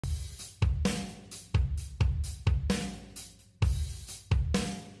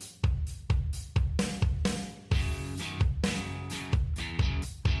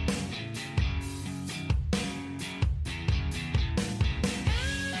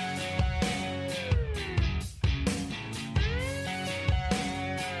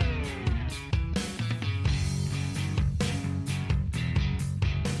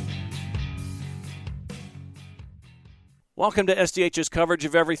Welcome to SDH's coverage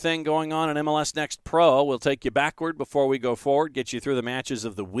of everything going on in MLS Next Pro. We'll take you backward before we go forward, get you through the matches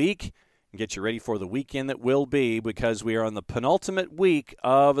of the week, and get you ready for the weekend that will be, because we are on the penultimate week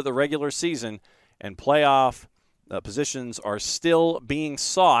of the regular season, and playoff positions are still being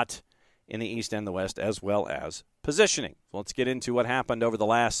sought in the East and the West, as well as positioning. Let's get into what happened over the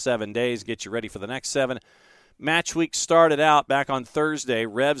last 7 days, get you ready for the next 7. Match week started out back on Thursday.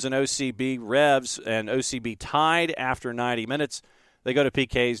 Revs and OCB tied after 90 minutes. They go to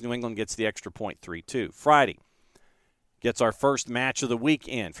PKs. New England gets the extra point, 3-2. Friday gets our first match of the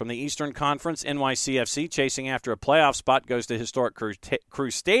weekend. From the Eastern Conference, NYCFC, chasing after a playoff spot, goes to historic Crew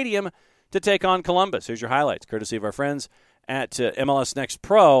Stadium to take on Columbus. Here's your highlights, courtesy of our friends at MLS Next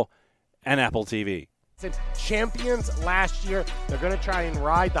Pro and Apple TV. Since champions last year, they're going to try and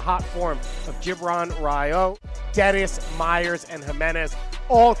ride the hot form of Gibran Rayo, Dennis, Myers, and Jimenez.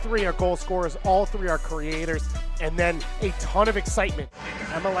 All three are goal scorers. All three are creators. And then a ton of excitement.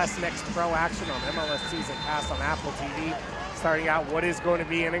 MLS Next Pro action on MLS Season Pass on Apple TV. Starting out what is going to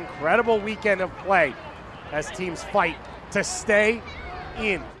be an incredible weekend of play as teams fight to stay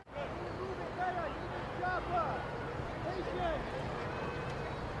in.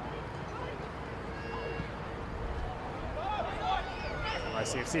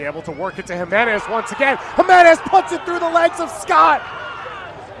 NYCFC able to work it to Jimenez once again. Jimenez puts it through the legs of Scott.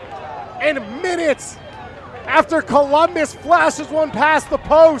 And minutes after Columbus flashes one past the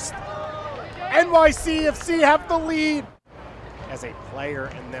post, NYCFC have the lead. As a player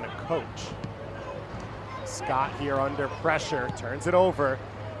and then a coach. Scott here under pressure, turns it over.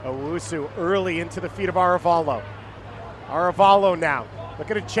 Owusu early into the feet of Aravalo. Aravalo now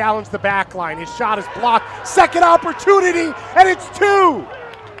looking to challenge the back line. His shot is blocked. Second opportunity, and it's 2.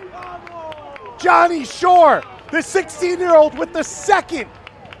 Johnny Shore, the 16-year-old with the second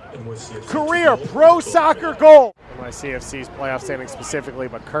career pro soccer goal. NYCFC's playoff standing specifically,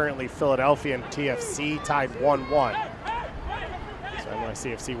 but currently Philadelphia and TFC tied 1-1. So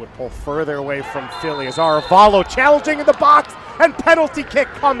NYCFC would pull further away from Philly as Aravalo challenging in the box and penalty kick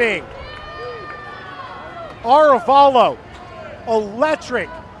coming. Aravalo, electric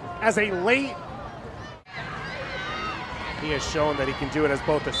as a late. He has shown that he can do it as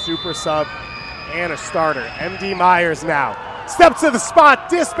both a super sub and a starter. MD Myers now steps to the spot,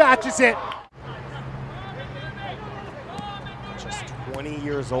 dispatches it. Just 20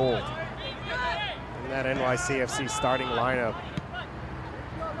 years old in that NYCFC starting lineup.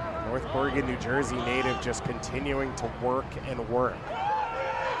 North Bergen, New Jersey native, just continuing to work and work.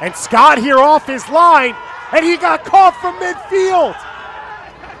 And Scott here off his line, and he got caught from midfield.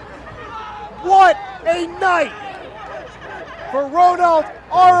 What a night for Ronald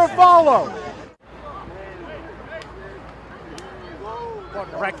Aravalo.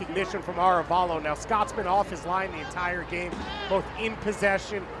 What recognition from Aravalo. Now Scott's been off his line the entire game, both in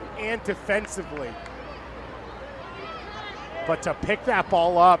possession and defensively. But to pick that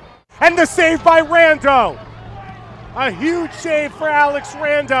ball up, and the save by Rando. A huge save for Alex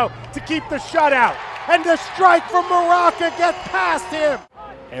Rando to keep the shutout. And the strike from Morocco gets past him.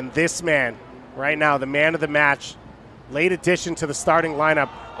 And this man, right now, the man of the match, late addition to the starting lineup,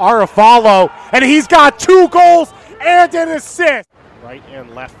 Aravalo, and he's got 2 goals and an assist. Right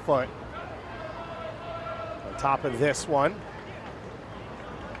and left foot. On top of this one.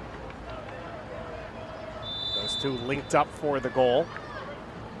 Those two linked up for the goal.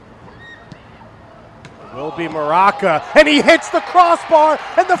 It will be Morocco, and he hits the crossbar,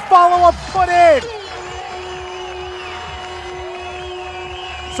 and the follow-up put in.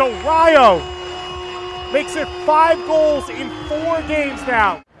 So Rayo makes it 5 goals in 4 games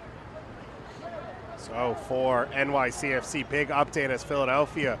now. So for NYCFC, big update as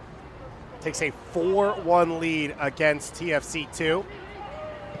Philadelphia takes a 4-1 lead against TFC2.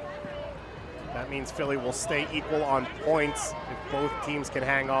 That means Philly will stay equal on points if both teams can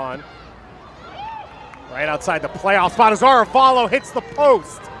hang on. Right outside the playoff spot as Aravalo hits the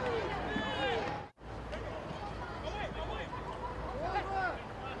post.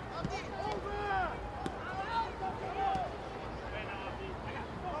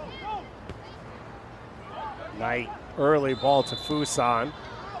 Knight, early ball to Fuson.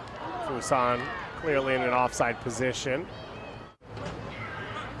 Fuson clearly in an offside position.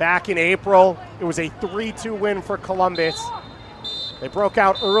 Back in April, it was a 3-2 win for Columbus. They broke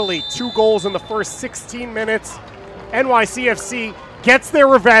out early, 2 goals in the first 16 minutes. NYCFC gets their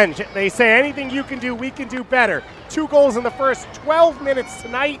revenge. They say anything you can do, we can do better. 2 goals in the first 12 minutes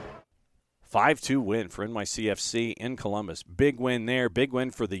tonight. 5-2 win for NYCFC in Columbus. Big win there. Big win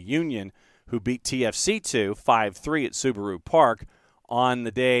for the Union, who beat TFC2 5-3 at Subaru Park on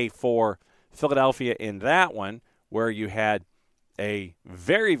the day for Philadelphia in that one. where you had a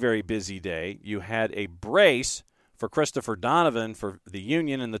very, very busy day. You had a brace for Christopher Donovan for the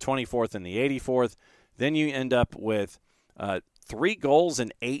Union in the 24th and the 84th. Then you end up with 3 goals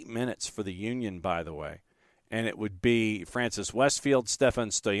in 8 minutes for the Union, by the way. And it would be Francis Westfield, Stefan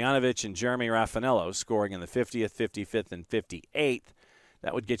Stojanovic, and Jeremy Raffanello scoring in the 50th, 55th, and 58th.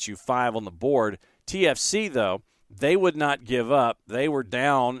 That would get you 5 on the board. TFC, though, they would not give up. They were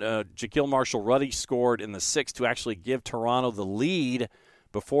down. Jaquil Marshall-Ruddy scored in the 6th to actually give Toronto the lead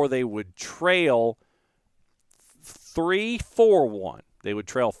before they would trail 3-4-1. They would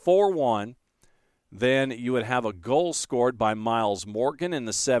trail 4-1. Then you would have a goal scored by Miles Morgan in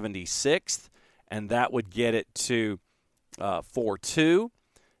the 76th, and that would get it to 4-2.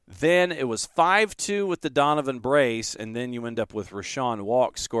 Then it was 5-2 with the Donovan brace, and then you end up with Rashawn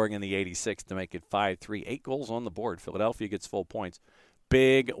Walk scoring in the 86th to make it 5-3. 8 goals on the board. Philadelphia gets full points.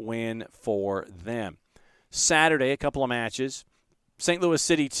 Big win for them. Saturday, a couple of matches. St. Louis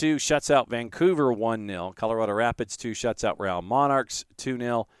City 2 shuts out Vancouver 1-0. Colorado Rapids 2 shuts out Real Monarchs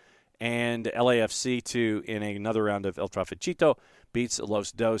 2-0. And LAFC 2 in another round of El Trafficito beats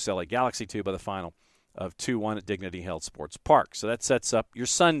Los Dos LA Galaxy 2 by the final of 2-1 at Dignity Health Sports Park. So that sets up your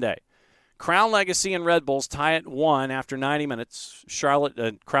Sunday. Crown Legacy and Red Bulls tie at 1 after 90 minutes.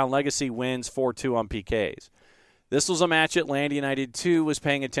 Crown Legacy wins 4-2 on PKs. This was a match Atlanta United 2 was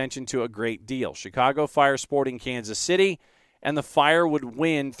paying attention to a great deal. Chicago Fire Sporting Kansas City, and the Fire would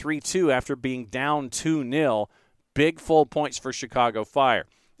win 3-2 after being down 2-0. Big full points for Chicago Fire.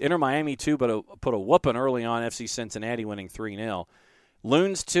 Inter Miami 2 put a whooping early on, FC Cincinnati winning 3-0.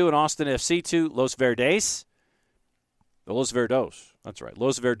 Loons 2 and Austin FC 2. Los Verdos, that's right.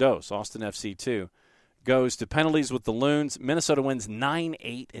 Los Verdos, Austin FC 2, goes to penalties with the Loons. Minnesota wins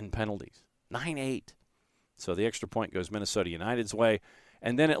 9-8 in penalties. 9-8. So the extra point goes Minnesota United's way.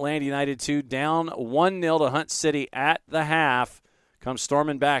 And then Atlanta United 2 down 1-0 to Hunt City at the half. Comes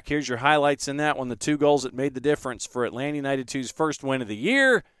storming back. Here's your highlights in that one. The 2 goals that made the difference for Atlanta United 2's first win of the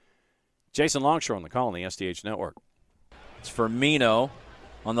year. Jason Longshore on the call on the SDH Network. It's Firmino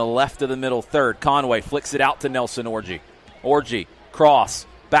on the left of the middle third. Conway flicks it out to Nelson Orji. Orji, cross,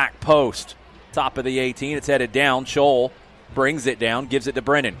 back post, top of the 18. It's headed down. Chol brings it down, gives it to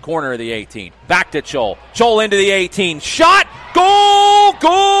Brennan. Corner of the 18. Back to Chol. Chol into the 18. Shot! Goal!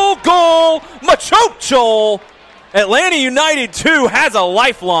 Goal! Goal! Machoke Chol! Atlanta United 2 has a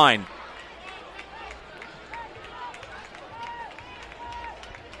lifeline.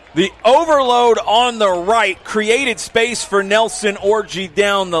 The overload on the right created space for Nelson Orji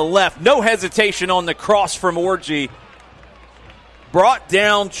down the left. No hesitation on the cross from Orji. Brought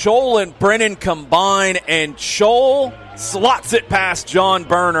down. Chol and Brennan combine, and Chol slots it past John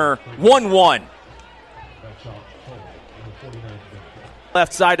Berner. 1-1.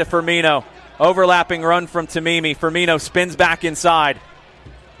 Left side to Firmino. Overlapping run from Tamimi. Firmino spins back inside.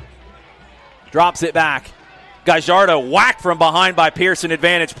 Drops it back. Gajardo whacked from behind by Pearson.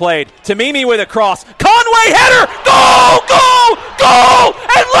 Advantage played. Tamimi with a cross. Conway header. Goal! Goal! Goal!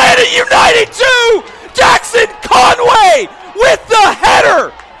 Atlanta United 2! Jackson Conway with the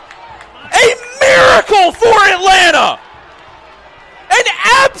header! A miracle for Atlanta! An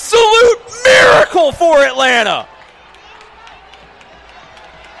absolute miracle for Atlanta!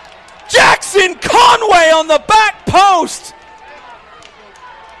 Jackson Conway on the back post!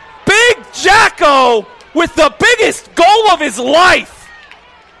 Big Jacko with the biggest goal of his life.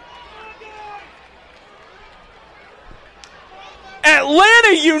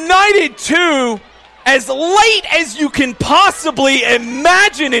 Atlanta United 2, as late as you can possibly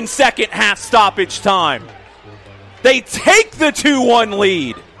imagine in second half stoppage time. They take the 2-1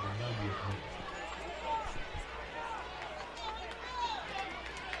 lead.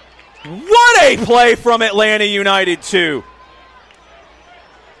 What a play from Atlanta United 2.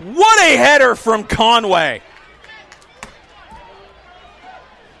 What a header from Conway.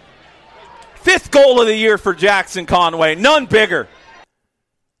 5th goal of the year for Jackson Conway. None bigger.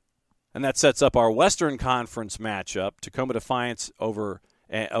 And that sets up our Western Conference matchup. Tacoma Defiance over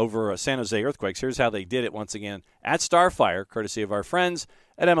San Jose Earthquakes. Here's how they did it once again at Starfire, courtesy of our friends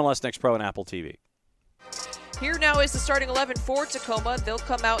at MLS Next Pro and Apple TV. Here now is the starting 11 for Tacoma. They'll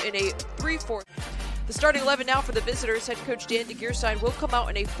come out in a 3-4. The starting 11 now for the visitors. Head coach Dan DeGearside will come out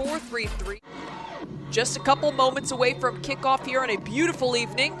in a 4-3-3. Just a couple moments away from kickoff here on a beautiful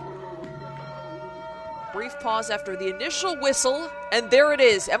evening. Brief pause after the initial whistle, and there it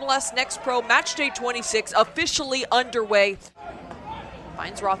is. MLS Next Pro Matchday 26 officially underway.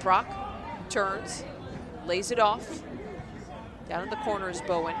 Finds Rothrock, turns, lays it off. Down in the corner is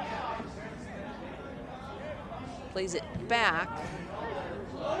Bowen. Plays it back.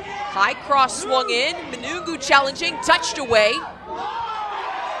 High cross swung in. Manungu challenging, touched away.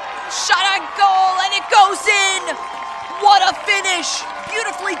 Shot on goal, and it goes in. What a finish.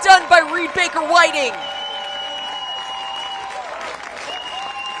 Beautifully done by Reed Baker-Whiting.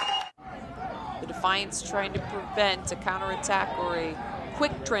 The Defiants trying to prevent a counterattack or a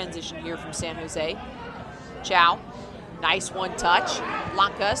quick transition here from San Jose. Chow, nice one touch.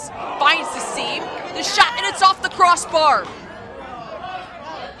 Blancas finds the seam. The shot, and it's off the crossbar.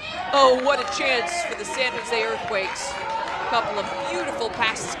 Oh, what a chance for the San Jose Earthquakes. A couple of beautiful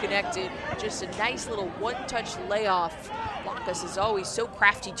passes connected. Just a nice little one-touch layoff. Blancas is always so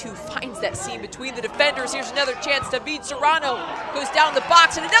crafty too, finds that seam between the defenders. Here's another chance. David Serrano goes down the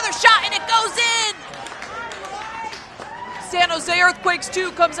box, and another shot, and it goes in! San Jose Earthquakes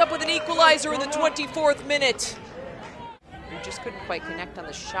 2 comes up with an equalizer in the 24th minute. We just couldn't quite connect on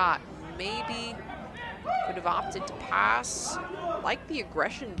the shot. Maybe could have opted to pass. Like the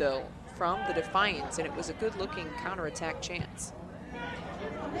aggression, though, from the Defiants, and it was a good-looking counterattack chance.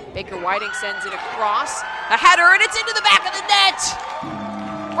 Baker-Whiting sends it across. A header, and it's into the back of the net!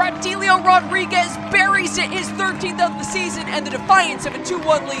 Bratilio Rodriguez buries it, his 13th of the season, and the Defiants have a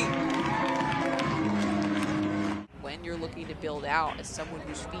 2-1 lead. When you're looking to build out as someone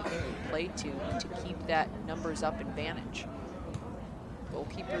whose feet you can play to keep that numbers up advantage.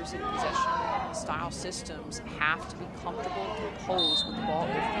 Goalkeepers in possession style systems have to be comfortable and composed with the ball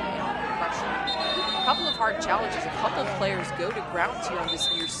at their feet and under pressure. A couple of hard challenges. A couple of players go to ground here on this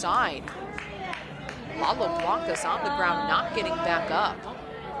near side. Lalo Blancas on the ground, not getting back up.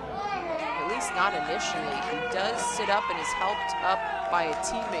 At least not initially. He does sit up and is helped up by a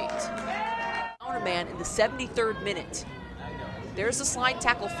teammate. Counterman in the 73rd minute. There's a slide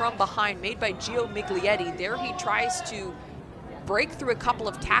tackle from behind made by Gio Miglietti. There he tries to break through a couple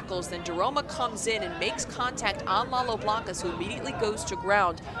of tackles, then Jeroma comes in and makes contact on Lalo Blancas, who immediately goes to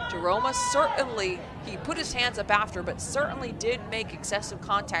ground. Jeroma certainly, he put his hands up after, but certainly did make excessive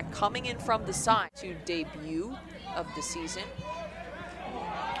contact coming in from the side. To debut of the season.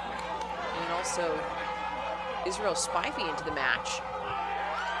 And also Israel Spivey into the match.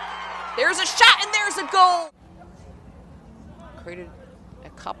 There's a shot and there's a goal! Created a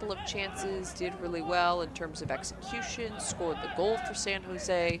couple of chances, did really well in terms of execution, scored the goal for San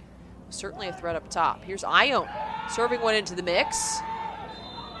Jose. Certainly a threat up top. Here's Ione serving one into the mix.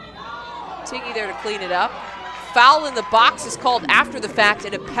 Tiggy there to clean it up. Foul in the box is called after the fact,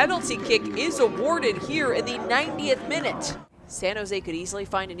 and a penalty kick is awarded here in the 90th minute. San Jose could easily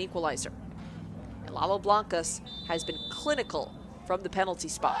find an equalizer. And Lalo Blancas has been clinical from the penalty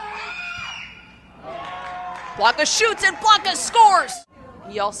spot. Blancas shoots and Blancas scores!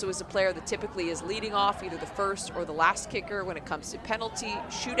 He also is a player that typically is leading off either the first or the last kicker when it comes to penalty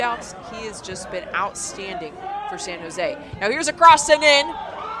shootouts. He has just been outstanding for San Jose. Now here's a cross and in.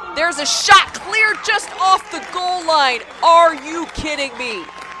 There's a shot cleared just off the goal line. Are you kidding me?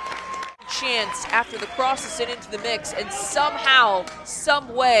 Chance after the cross is into the mix, and somehow,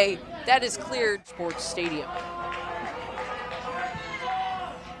 some way, that is cleared Sports Stadium.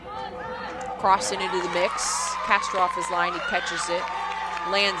 Crossing into the mix. Castro off his line, he catches it.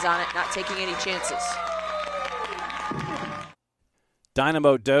 Lands on it, not taking any chances.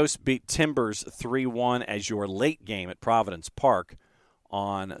 Dynamo Dos beat Timbers 3-1 as your late game at Providence Park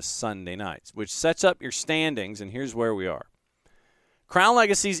on Sunday nights, which sets up your standings, and here's where we are. Crown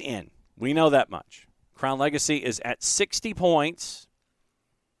Legacy's in. We know that much. Crown Legacy is at 60 points,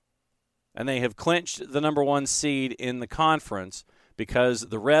 and they have clinched the number 1 seed in the conference because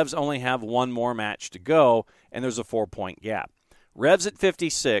the Revs only have one more match to go, and there's a 4-point gap. Revs at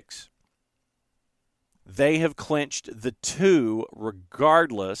 56, they have clinched the 2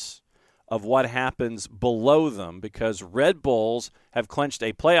 regardless of what happens below them because Red Bulls have clinched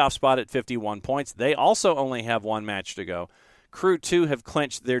a playoff spot at 51 points. They also only have one match to go. Crew 2 have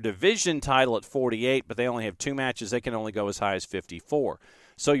clinched their division title at 48, but they only have 2 matches. They can only go as high as 54.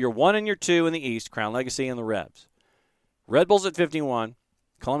 So you're 1 and you're 2 in the East, Crown Legacy and the Revs. Red Bulls at 51,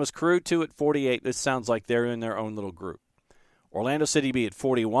 Columbus Crew 2 at 48. This sounds like they're in their own little group. Orlando City B at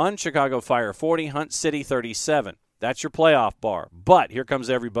 41, Chicago Fire 40, Hunt City 37. That's your playoff bar. But here comes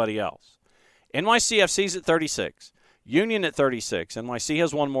everybody else. NYCFC's at 36, Union at 36. NYC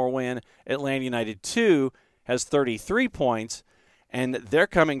has one more win. Atlanta United 2 has 33 points, and they're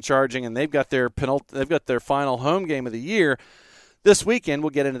coming charging, and they've got their final home game of the year this weekend.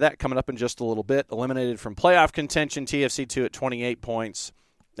 We'll get into that coming up in just a little bit. Eliminated from playoff contention, TFC 2 at 28 points.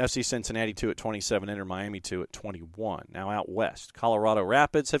 FC Cincinnati 2 at 27, Inter Miami 2 at 21. Now out west, Colorado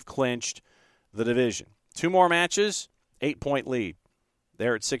Rapids have clinched the division. 2 more matches, 8-point lead.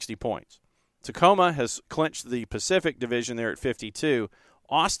 They're at 60 points. Tacoma has clinched the Pacific Division. They're at 52.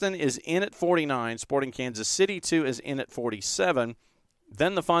 Austin is in at 49. Sporting Kansas City 2 is in at 47.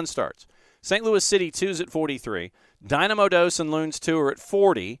 Then the fun starts. St. Louis City 2 is at 43. Dynamo Dos and Loons 2 are at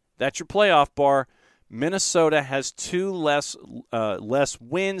 40. That's your playoff bar. Minnesota has 2 less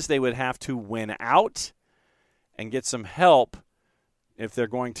wins. They would have to win out and get some help if they're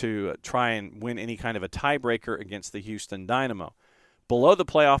going to try and win any kind of a tiebreaker against the Houston Dynamo. Below the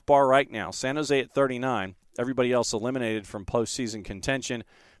playoff bar right now, San Jose at 39. Everybody else eliminated from postseason contention.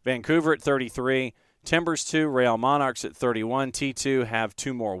 Vancouver at 33. Timbers 2, Real Monarchs at 31. T2 have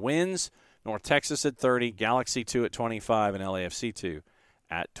 2 more wins. North Texas at 30. Galaxy 2 at 25. And LAFC 2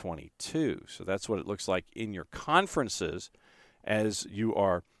 at 22. So that's what it looks like in your conferences as you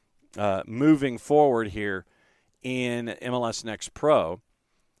are moving forward here in MLS Next Pro.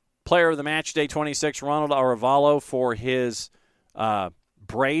 Player of the match day 26, Ronald Arevalo for his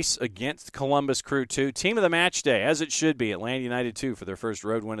brace against Columbus Crew 2. Team of the match day, as it should be, Atlanta United 2 for their first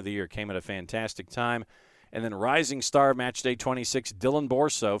road win of the year. Came at a fantastic time. And then rising star match day 26, Dylan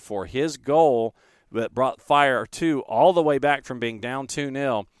Borso for his goal that brought Fire 2 all the way back from being down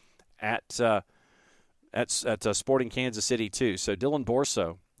 2-0 at Sporting Kansas City 2. So Dylan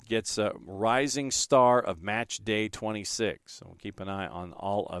Borso gets a rising star of match day 26. So we'll keep an eye on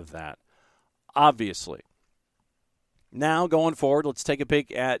all of that, obviously. Now, going forward, let's take a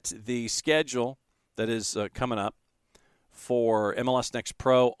peek at the schedule that is coming up for MLS Next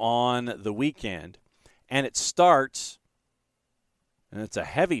Pro on the weekend. And it starts, and it's a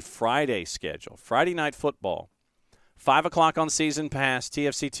heavy Friday schedule. Friday night football. 5 o'clock on Season Pass,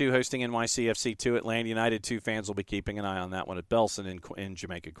 TFC2 hosting NYCFC2. Atlanta United 2 fans will be keeping an eye on that one at Belson in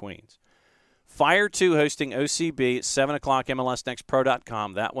Jamaica, Queens. Fire 2 hosting OCB at 7 o'clock,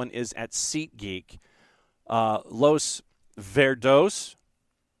 MLSNextPro.com. That one is at SeatGeek. Los Verdos,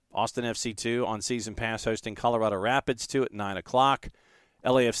 Austin FC2 on Season Pass hosting Colorado Rapids 2 at 9 o'clock.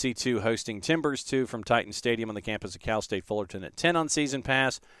 LAFC 2 hosting Timbers 2 from Titan Stadium on the campus of Cal State Fullerton at 10 on Season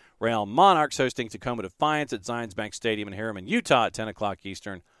Pass. Real Monarchs hosting Tacoma Defiance at Zions Bank Stadium in Harriman, Utah at 10 o'clock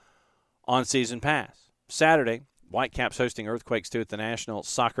Eastern on Season Pass. Saturday, Whitecaps hosting Earthquakes 2 at the National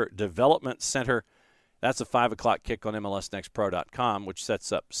Soccer Development Center. That's a 5 o'clock kick on MLSNextPro.com, which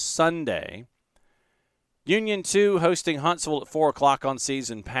sets up Sunday. Union 2 hosting Huntsville at 4 o'clock on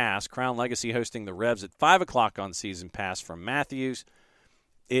Season Pass. Crown Legacy hosting the Revs at 5 o'clock on Season Pass from Matthews.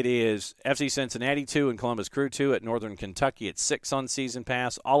 It is FC Cincinnati 2 and Columbus Crew 2 at Northern Kentucky at 6 on Season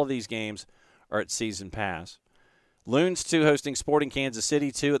Pass. All of these games are at Season Pass. Loons 2 hosting Sporting Kansas City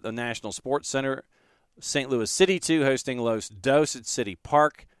 2 at the National Sports Center. St. Louis City 2 hosting Los Dos at City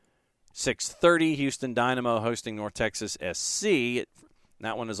Park. 6:30, Houston Dynamo hosting North Texas SC.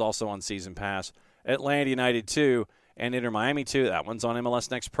 That one is also on Season Pass. Atlanta United 2 and Inter Miami 2. That one's on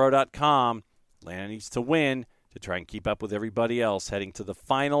MLSNextPro.com. Atlanta needs to win to try and keep up with everybody else heading to the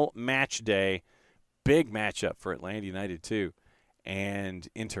final match day. Big matchup for Atlanta United 2 and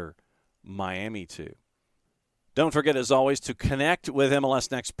Inter Miami 2. Don't forget, as always, to connect with MLS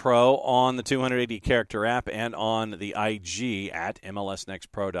Next Pro on the 280 character app and on the IG at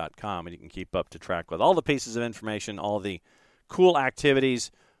MLSNextPro.com. And you can keep up to track with all the pieces of information, all the cool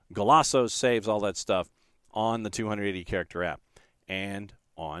activities, golazos, saves, all that stuff on the 280 character app and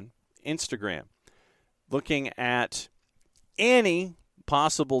on Instagram. Looking at any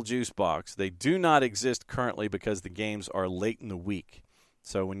possible juice box, they do not exist currently because the games are late in the week.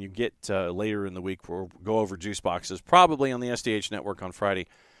 So when you get later in the week, we'll go over juice boxes, probably on the SDH network on Friday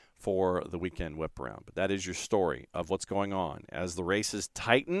for the weekend whip around. But that is your story of what's going on as the races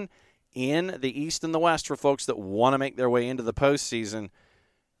tighten in the East and the West for folks that want to make their way into the postseason.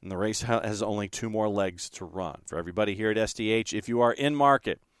 And the race has only 2 more legs to run. For everybody here at SDH, if you are in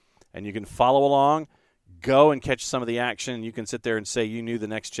market and you can follow along, go and catch some of the action. You can sit there and say you knew the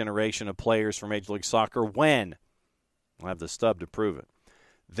next generation of players for Major League Soccer when. I'll have the stub to prove it.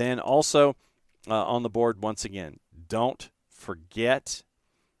 Then also on the board, once again, don't forget,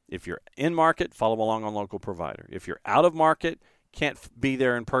 if you're in market, follow along on local provider. If you're out of market, can't be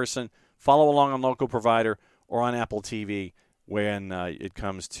there in person, follow along on local provider or on Apple TV when it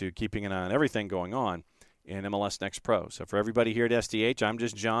comes to keeping an eye on everything going on in MLS Next Pro. So for everybody here at SDH, I'm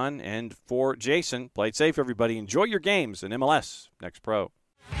just John, and for Jason, play it safe, everybody. Enjoy your games in MLS Next Pro.